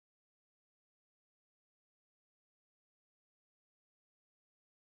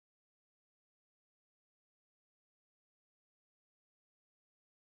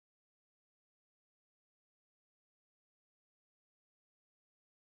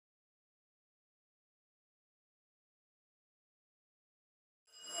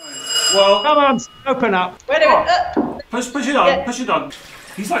Well, come on, open up. Wait a minute. push it on, push it on.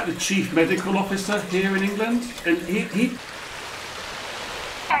 He's like the chief medical officer here in England, and he.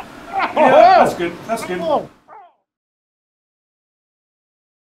 Yeah, that's good. That's good.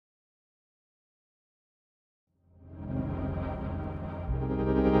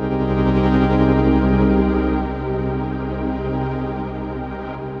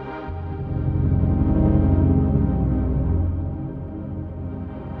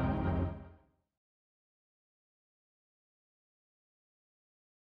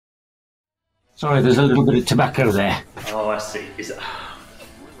 Sorry, there's a little bit of tobacco there. Oh, I see. Is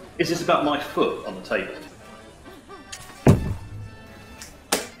this about my foot on the table?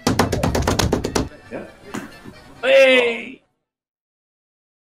 Yeah. Hey!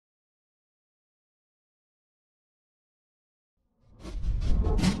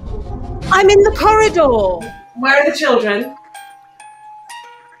 I'm in the corridor. Where are the children?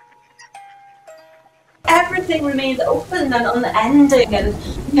 Everything remains open and unending and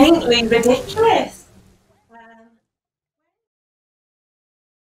faintly ridiculous.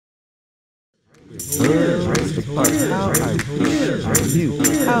 I'm sorry too.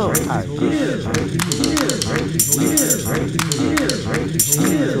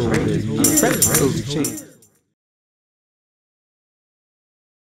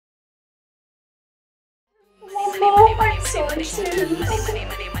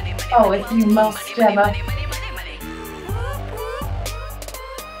 Oh, if you must, Gemma.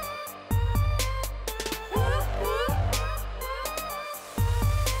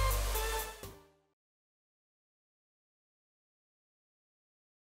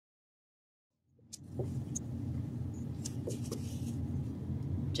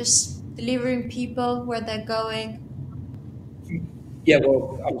 Just delivering people where they're going. Yeah,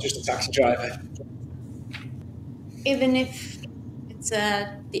 well, I'm just a taxi driver. Even if it's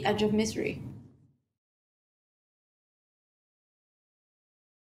at the edge of misery.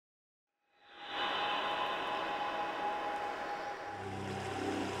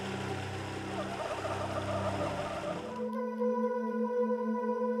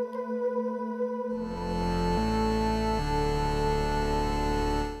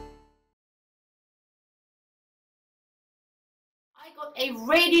 I got a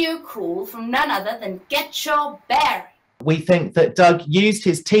radio call from none other than Get Your Bear. We think that Doug used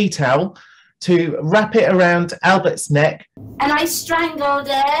his tea towel to wrap it around Albert's neck. And I strangled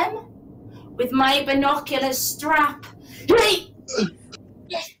him with my binocular strap. Hey!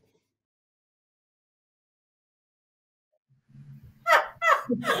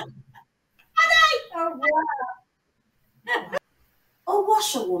 Oh, wow. A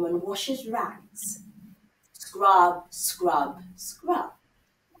washerwoman washes rags. Scrub, scrub, scrub.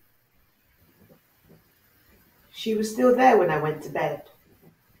 She was still there when I went to bed.